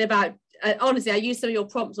 Thinking about, honestly, I use some of your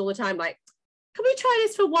prompts all the time, like, can we try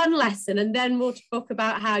this for one lesson and then we'll talk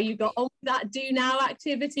about how you got on that do now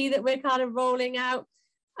activity that we're kind of rolling out.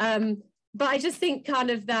 But I just think kind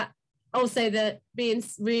of that also that being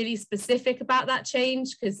really specific about that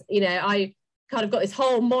change, because, you know, I kind of got this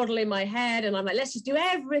whole model in my head and I'm like, let's just do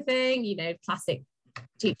everything, you know, classic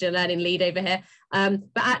teacher learning lead over here. But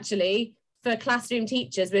actually for classroom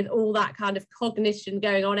teachers with all that kind of cognition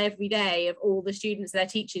going on every day of all the students they're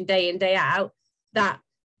teaching day in, day out, that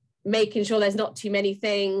making sure there's not too many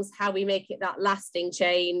things, how we make it that lasting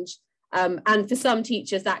change. And for some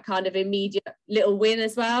teachers, that kind of immediate little win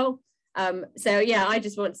as well. So yeah, I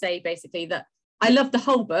just want to say basically that I love the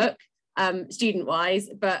whole book, student wise,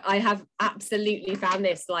 but I have absolutely found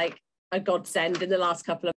this like a godsend in the last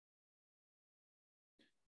couple of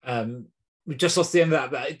we've just lost the end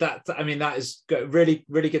of that. I mean, that is really,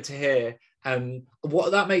 really good to hear.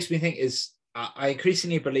 What that makes me think is I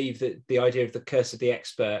increasingly believe that the idea of the curse of the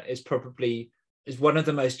expert is one of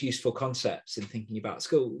the most useful concepts in thinking about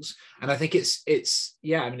schools. And I think it's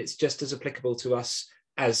just as applicable to us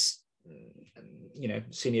as, you know,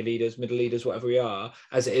 senior leaders, middle leaders, whatever we are,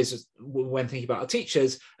 as it is when thinking about our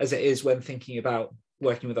teachers, as it is when thinking about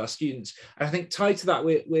working with our students. And I think tied to that,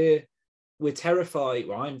 we're terrified,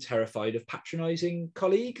 well, I'm terrified of patronizing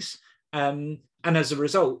colleagues. And as a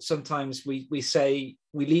result, sometimes we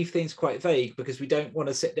leave things quite vague because we don't want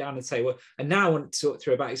to sit down and say, well, and now I want to talk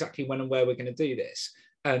through about exactly when and where we're going to do this.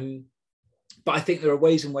 But I think there are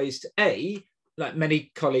ways and ways to, like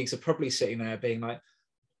many colleagues are probably sitting there being like,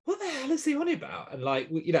 what the hell is he on about? And like,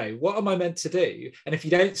 you know, what am I meant to do? And if you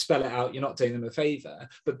don't spell it out, you're not doing them a favor.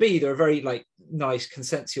 But B, there are very like nice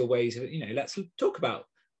consensual ways of, you know, let's talk about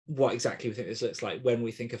what exactly we think this looks like, when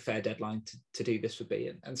we think a fair deadline to do this would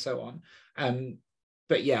be, and so on.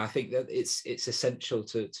 But yeah, I think that it's essential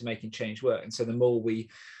to making change work. And so the more we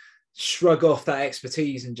shrug off that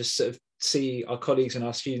expertise and just sort of see our colleagues and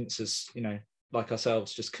our students as, you know, like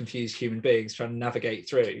ourselves, just confused human beings trying to navigate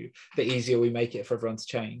through, the easier we make it for everyone to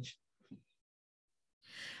change.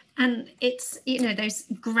 And it's, you know, those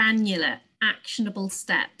granular, actionable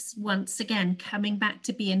steps, once again, coming back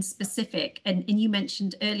to being specific. And you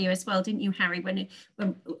mentioned earlier as well, didn't you, Harry, when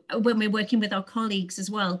we're working with our colleagues as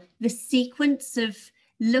well, the sequence of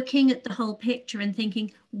looking at the whole picture and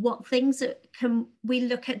thinking, what things can we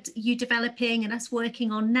look at you developing and us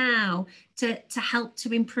working on now to help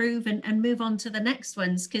to improve and move on to the next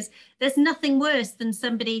ones? Because there's nothing worse than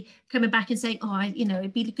somebody coming back and saying, oh, you know,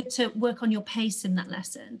 it'd be good to work on your pace in that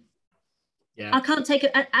lesson. Yeah. I can't take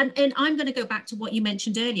it. And I'm going to go back to what you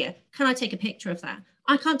mentioned earlier. Can I take a picture of that?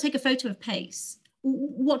 I can't take a photo of pace.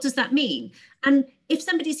 What does that mean? And if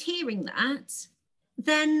somebody's hearing that,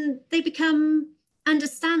 then they become,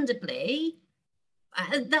 understandably,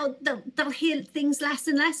 they'll hear things less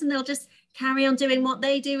and less, and they'll just carry on doing what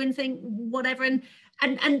they do and think whatever.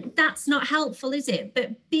 And that's not helpful, is it?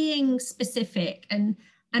 But being specific and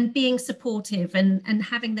being supportive and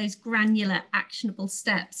having those granular actionable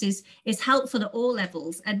steps is helpful at all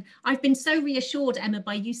levels. And I've been so reassured, Emma,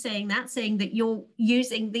 by you saying that you're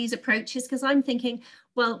using these approaches, because I'm thinking,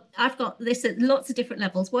 well, I've got this at lots of different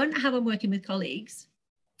levels. One, how I'm working with colleagues.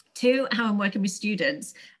 Two, how I'm working with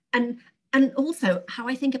students. And also how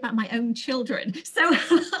I think about my own children. So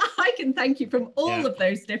I can thank you from all of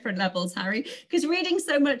those different levels, Harry, because reading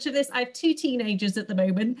so much of this, I have 2 teenagers at the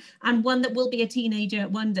moment and one that will be a teenager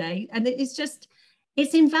one day. And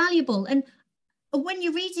it's invaluable. And when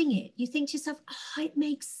you're reading it, you think to yourself, oh, it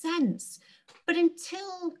makes sense. But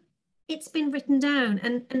until it's been written down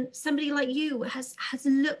and somebody like you has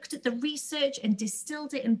looked at the research and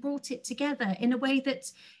distilled it and brought it together in a way that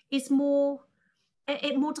is more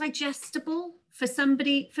digestible for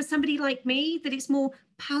somebody like me, that it's more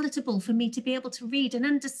palatable for me to be able to read and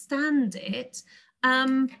understand it,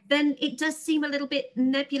 then it does seem a little bit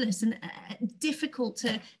nebulous and difficult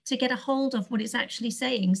to get a hold of what it's actually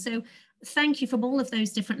saying. So thank you from all of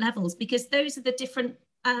those different levels, because those are the different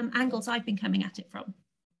angles I've been coming at it from.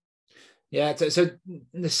 Yeah, so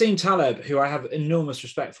Nassim Taleb, who I have enormous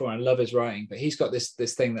respect for and love his writing, but he's got this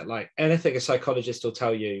thing that, like, anything a psychologist will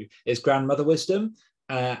tell you is grandmother wisdom,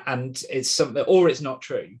 and it's something, or it's not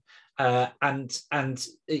true. So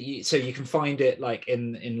you can find it like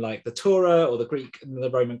in like the Torah or the Greek and the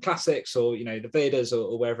Roman classics, or, you know, the Vedas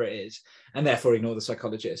or wherever it is, and therefore ignore the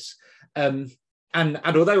psychologists. And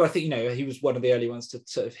although I think, you know, he was one of the early ones to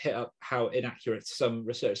sort of hit up how inaccurate some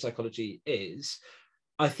research psychology is,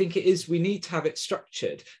 I think it is, we need to have it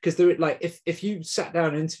structured, because there, like, if you sat down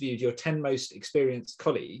and interviewed your 10 most experienced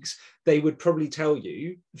colleagues, they would probably tell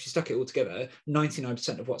you, if you stuck it all together,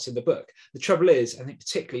 99% of what's in the book. The trouble is, I think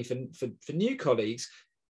particularly for new colleagues,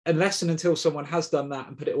 unless and until someone has done that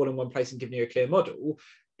and put it all in one place and given you a clear model,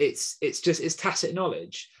 it's tacit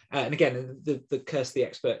knowledge. And again, the curse of the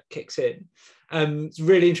expert kicks in. It's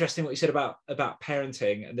really interesting what you said about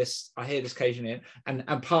parenting, and this, I hear this occasionally, and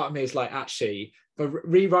part of me is like, actually, if I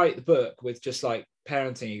rewrite the book with just like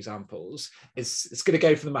parenting examples, it's going to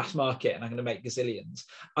go for the mass market and I'm going to make gazillions.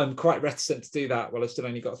 I'm quite reticent to do that while I've still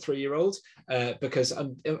only got a 3-year-old, because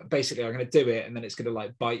I'm going to do it and then it's going to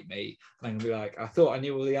like bite me, and I'm going to be like, I thought I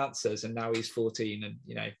knew all the answers, and now he's 14 and,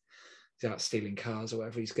 you know, he's out stealing cars or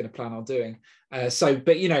whatever he's going to plan on doing.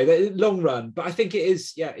 But you know, the long run. But I think it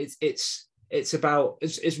is, yeah, it's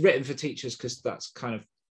written for teachers because that's kind of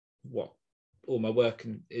what all my work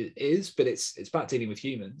is, but it's about dealing with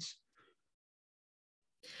humans.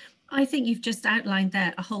 I think you've just outlined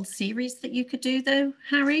there a whole series that you could do, though,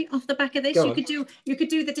 Harry, off the back of this. You could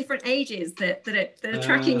do the different ages that are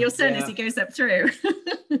tracking your son as he goes up through.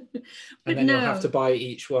 And then you'll have to buy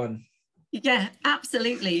each one. Yeah,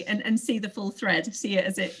 absolutely, and see the full thread, see it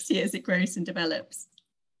as it grows and develops.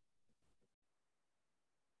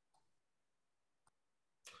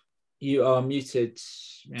 You are muted,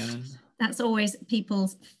 Rhiannon. That's always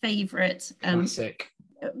people's favourite. Classic.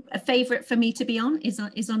 A favourite for me to be on is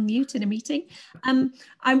on mute in a meeting. I'm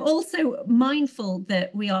also mindful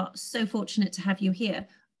that we are so fortunate to have you here,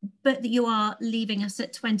 but that you are leaving us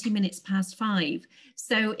at 20 minutes past 5.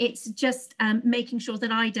 So it's just making sure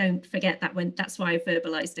that I don't forget that that's why I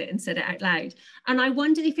verbalized it and said it out loud. And I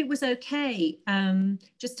wondered if it was okay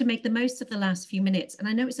just to make the most of the last few minutes. And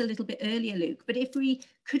I know it's a little bit earlier, Luke, but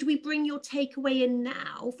could we bring your takeaway in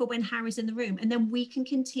now for when Harry's in the room, and then we can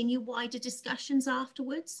continue wider discussions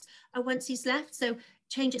afterwards once he's left. So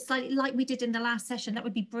change it slightly like we did in the last session. That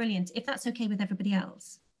would be brilliant if that's okay with everybody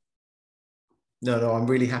else. No, I'm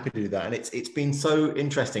really happy to do that. And it's been so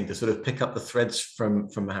interesting to sort of pick up the threads from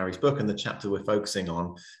Harry's book and the chapter we're focusing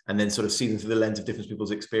on, and then sort of see them through the lens of different people's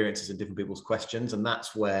experiences and different people's questions. And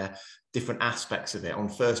that's where different aspects of it on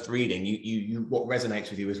first reading, you what resonates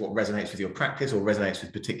with you is what resonates with your practice, or resonates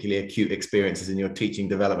with particularly acute experiences in your teaching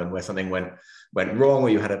development where something went wrong, or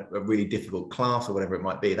you had a really difficult class or whatever it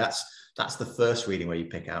might be. That's the first reading where you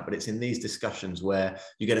pick out, but it's in these discussions where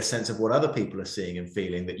you get a sense of what other people are seeing and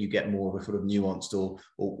feeling, that you get more of a sort of nuanced or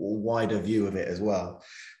wider view of it as well.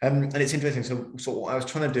 And it's interesting. So what I was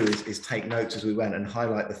trying to do is take notes as we went and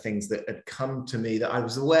highlight the things that had come to me that I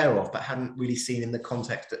was aware of, but hadn't really seen in the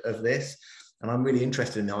context of this. And I'm really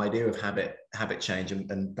interested in the idea of habit change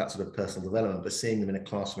and that sort of personal development, but seeing them in a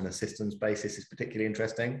classroom and a systems basis is particularly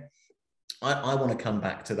interesting. I want to come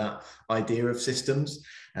back to that idea of systems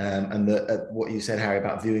and what you said, Harry,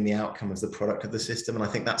 about viewing the outcome as the product of the system. And I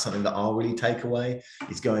think that's something that I'll really take away,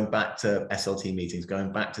 is going back to SLT meetings,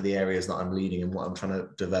 going back to the areas that I'm leading and what I'm trying to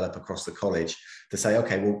develop across the college, to say,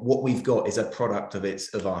 okay, well, what we've got is a product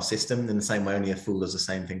of our system. In the same way, only a fool does the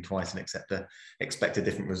same thing twice and expect a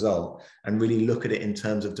different result, and really look at it in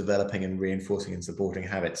terms of developing and reinforcing and supporting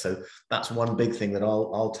habits. So that's one big thing that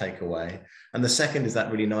I'll take away. And the second is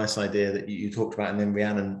that really nice idea that you talked about, and then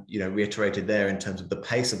Rhiannon, reiterated there in terms of the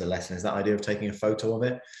pace of the lesson, is that idea of taking a photo of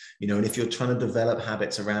it. And if you're trying to develop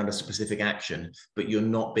habits around a specific action, but you're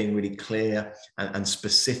not being really clear and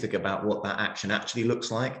specific about what that action actually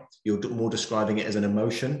looks like, you're more describing it as an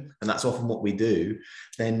emotion, and that's often what we do,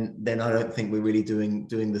 then I don't think we're really doing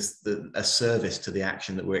a service to the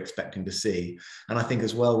action that we're expecting to see. And I think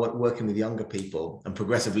as well, working with younger people, and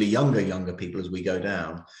progressively younger people as we go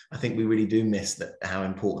down, I think we really do miss how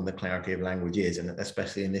important the clarity of language is, and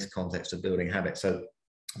especially in this context of building habits. So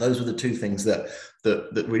those were the two things that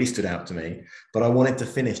really stood out to me. But I wanted to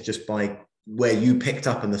finish just by where you picked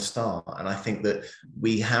up in the start. And I think that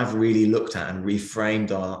we have really looked at and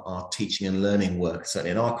reframed our teaching and learning work,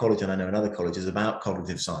 certainly in our college, and I know in other colleges, about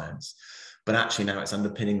cognitive science. But actually now it's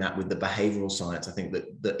underpinning that with the behavioral science, I think,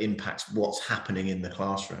 that impacts what's happening in the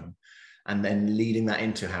classroom. And then leading that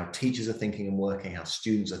into how teachers are thinking and working, how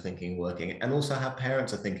students are thinking and working, and also how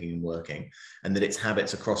parents are thinking and working, and that it's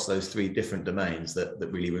habits across those three different domains that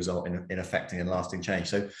really result in affecting and lasting change.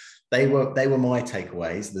 So they were my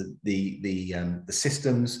takeaways: the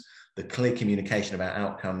systems, the clear communication about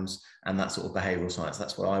outcomes, and that sort of behavioural science.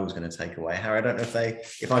 That's what I was going to take away. Harry, I don't know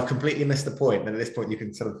if I've completely missed the point, but at this point you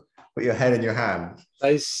can sort of put your head in your hand.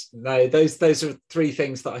 Those are three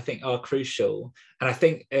things that I think are crucial, and I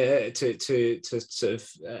think to sort of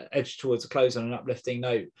edge towards a close on an uplifting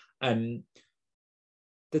note. I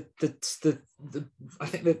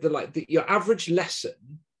think that your average lesson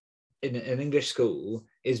in an English school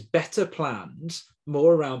is better planned,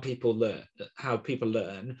 more around how people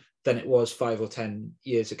learn than it was 5 or 10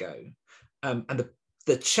 years ago. And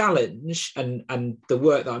the challenge and the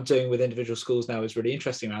work that I'm doing with individual schools now is really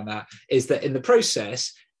interesting around that, is that in the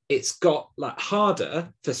process, it's got like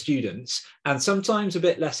harder for students and sometimes a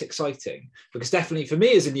bit less exciting, because definitely for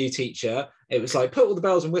me as a new teacher, it was like put all the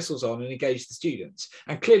bells and whistles on and engage the students.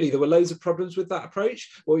 And clearly there were loads of problems with that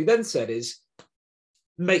approach. What we then said is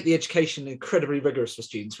make the education incredibly rigorous for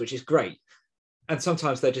students, which is great. And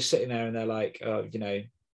sometimes they're just sitting there and they're like, oh, you know,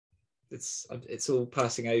 it's all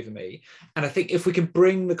passing over me. And I think if we can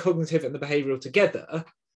bring the cognitive and the behavioural together,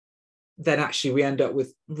 then actually we end up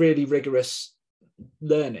with really rigorous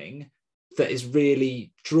learning that is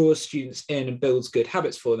really draws students in and builds good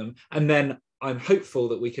habits for them. And then I'm hopeful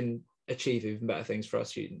that we can achieve even better things for our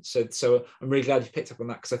students. So I'm really glad you picked up on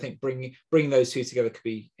that, because I think bringing those two together could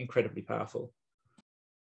be incredibly powerful.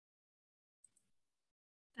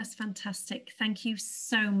 That's fantastic. Thank you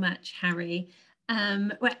so much, Harry.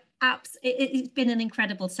 It's been an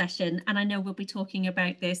incredible session, and I know we'll be talking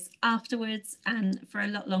about this afterwards and for a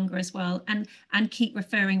lot longer as well, and keep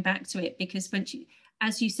referring back to it, because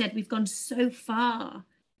as you said, we've gone so far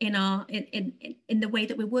in the way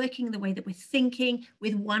that we're working, the way that we're thinking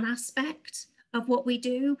with one aspect of what we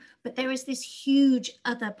do, but there is this huge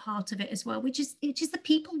other part of it as well, which is the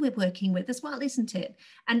people we're working with as well, isn't it?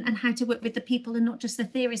 And how to work with the people and not just the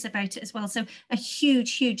theories about it as well. So a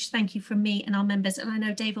huge thank you from me and our members, and I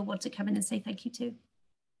know Dave will want to come in and say thank you too.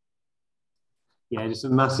 Yeah, just a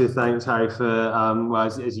massive thanks, Harry, for well,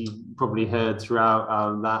 as you probably heard throughout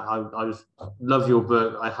that, I love your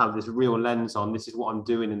book. I have this real lens on this is what I'm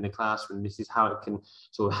doing in the classroom. This is how it can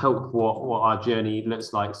sort of help what our journey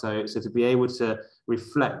looks like. So to be able to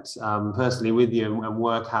reflect personally with you and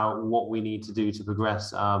work out what we need to do to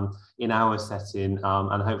progress in our setting,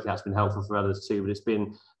 and hopefully that's been helpful for others too. But it's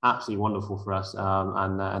been absolutely wonderful for us,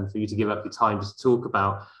 and for you to give up your time just to talk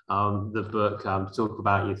about the book, to talk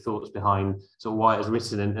about your thoughts behind sort of why it was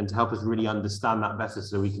written, and to help us really understand that better,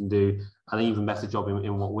 so we can do an even better job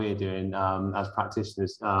in what we're doing as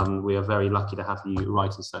practitioners. We are very lucky to have you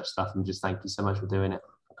writing such stuff, and just thank you so much for doing it.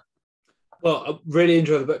 Well, I really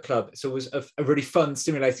enjoy the book club. It's always a really fun,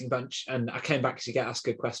 stimulating bunch, and I came back to get asked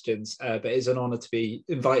good questions, but it's an honour to be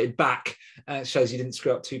invited back. It shows you didn't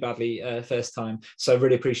screw up too badly first time, so I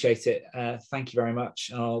really appreciate it. Thank you very much.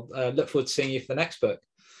 I'll look forward to seeing you for the next book.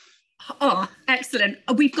 Oh, excellent.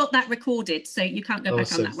 We've got that recorded, so you can't go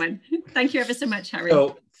back on that one. Thank you ever so much, Harry.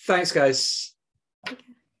 Oh, thanks, guys. Okay.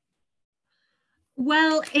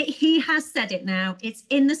 Well, he has said it now. It's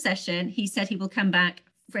in the session. He said he will come back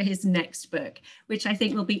for his next book, which I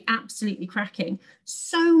think will be absolutely cracking.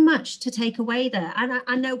 So much to take away there. And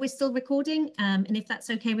I know we're still recording, and if that's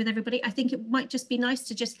okay with everybody, I think it might just be nice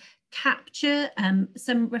to just capture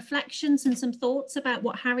some reflections and some thoughts about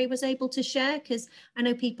what Harry was able to share, because I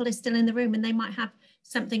know people are still in the room and they might have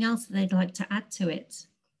something else that they'd like to add to it.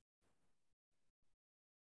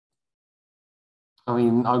 I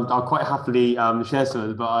mean, I'll quite happily share some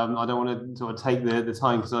of it, but I don't want to sort of take the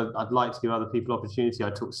time, because I'd like to give other people opportunity.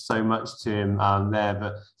 I talked so much to him there,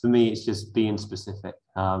 but for me, it's just being specific.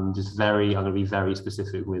 I'm going to be very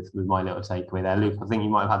specific with my little takeaway there. Luke, I think you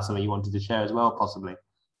might have had something you wanted to share as well, possibly.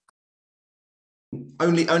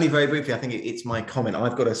 Only very briefly. I think it's my comment.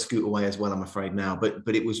 I've got to scoot away as well, I'm afraid now, but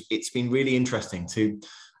it's been really interesting to,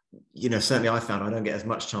 you know, certainly I found I don't get as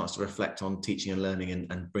much chance to reflect on teaching and learning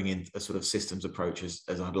and bring in a sort of systems approach as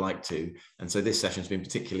I'd like to. And so this session's been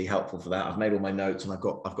particularly helpful for that. I've made all my notes and I've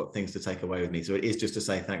got things to take away with me. So it is just to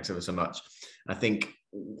say thanks ever so much. I think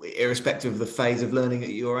irrespective of the phase of learning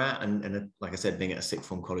that you're at, and like I said, being at a sixth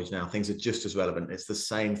form college now, things are just as relevant. It's the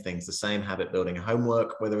same things, the same habit building,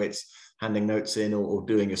 homework, whether it's handing notes in or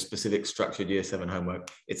doing a specific structured year 7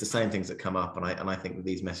 homework. It's the same things that come up. And I think that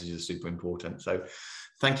these messages are super important. So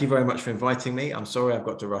thank you very much for inviting me. I'm sorry I've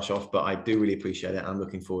got to rush off, but I do really appreciate it. I'm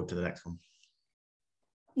looking forward to the next one.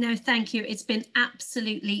 No, thank you. It's been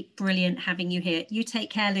absolutely brilliant having you here. You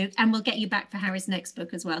take care, Luke, and we'll get you back for Harry's next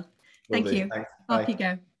book as well. Thank you. Thanks. Off you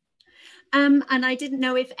go. And I didn't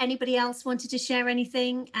know if anybody else wanted to share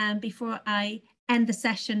anything before I end the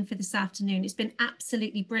session for this afternoon. It's been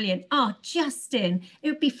absolutely brilliant. Oh, Justin, it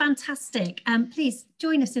would be fantastic. Please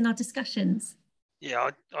join us in our discussions. Yeah,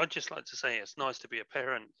 I'd just like to say it's nice to be a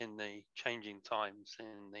parent in the changing times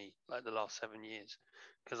in the last 7 years,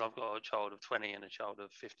 because I've got a child of 20 and a child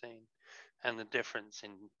of 15, and the difference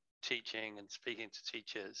in teaching and speaking to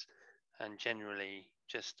teachers, and generally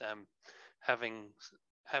just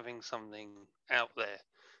having something out there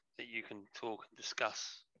that you can talk and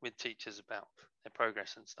discuss with teachers about their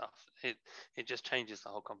progress and stuff. It just changes the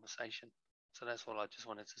whole conversation. So that's all I just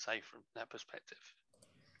wanted to say from that perspective.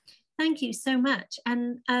 Thank you so much.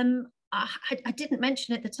 And I didn't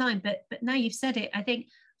mention at the time, but now you've said it, I think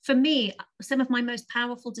for me, some of my most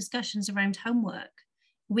powerful discussions around homework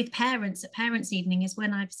with parents at parents' evening is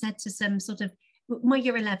when I've said to some sort of my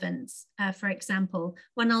year 11s, for example,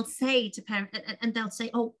 when I'll say to parents, and they'll say,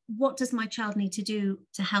 oh, what does my child need to do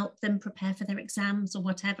to help them prepare for their exams or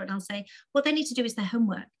whatever? And I'll say, what they need to do is their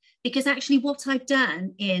homework. Because actually what I've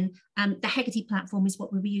done in the Hegarty platform is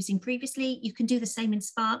what we were using previously. You can do the same in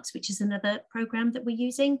Sparks, which is another program that we're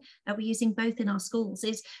using both in our schools,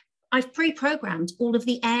 is I've pre-programmed all of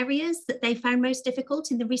the areas that they found most difficult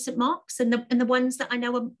in the recent mocks and the ones that I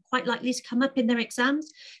know are quite likely to come up in their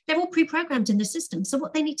exams. They're all pre-programmed in the system. So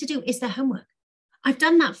what they need to do is their homework. I've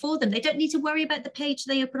done that for them. They don't need to worry about the page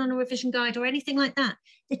they open on a revision guide or anything like that.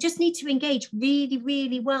 They just need to engage really,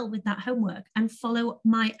 really well with that homework and follow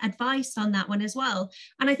my advice on that one as well.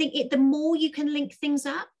 And I think the more you can link things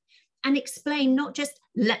up and explain, not just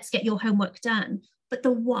let's get your homework done, but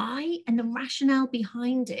the why and the rationale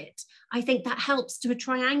behind it, I think that helps to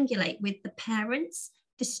triangulate with the parents,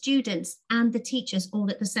 the students and the teachers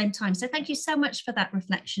all at the same time. So thank you so much for that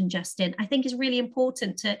reflection, Justin. I think it's really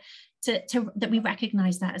important that we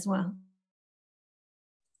recognize that as well.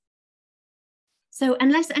 So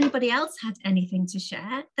unless anybody else had anything to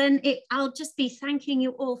share, then I'll just be thanking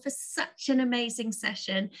you all for such an amazing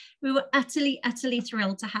session. We were utterly, utterly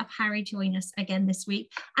thrilled to have Harry join us again this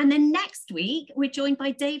week. And then next week, we're joined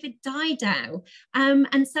by David Didow.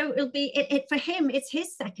 And so it'll be, for him, it's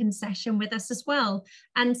his second session with us as well.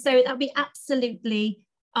 And so that'll be absolutely,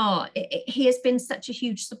 he has been such a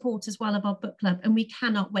huge support as well of our book club, and we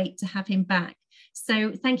cannot wait to have him back.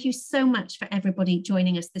 So thank you so much for everybody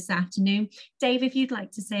joining us this afternoon. Dave, if you'd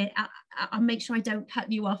like to say it, I'll make sure I don't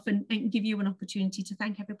cut you off and give you an opportunity to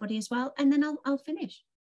thank everybody as well, and then I'll finish.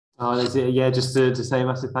 Oh, that's it. Yeah, just to say a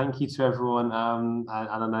massive thank you to everyone. And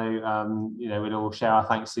I know, we'd all share our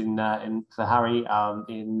thanks for Harry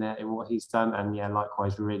in what he's done. And yeah,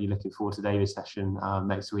 likewise, we're really looking forward to David's session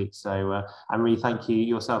next week. So and really thank you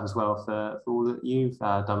yourself as well for all that you've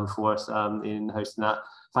done for us in hosting that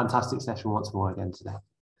fantastic session once more again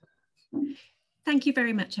today. Thank you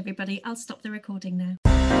very much, everybody. I'll stop the recording now.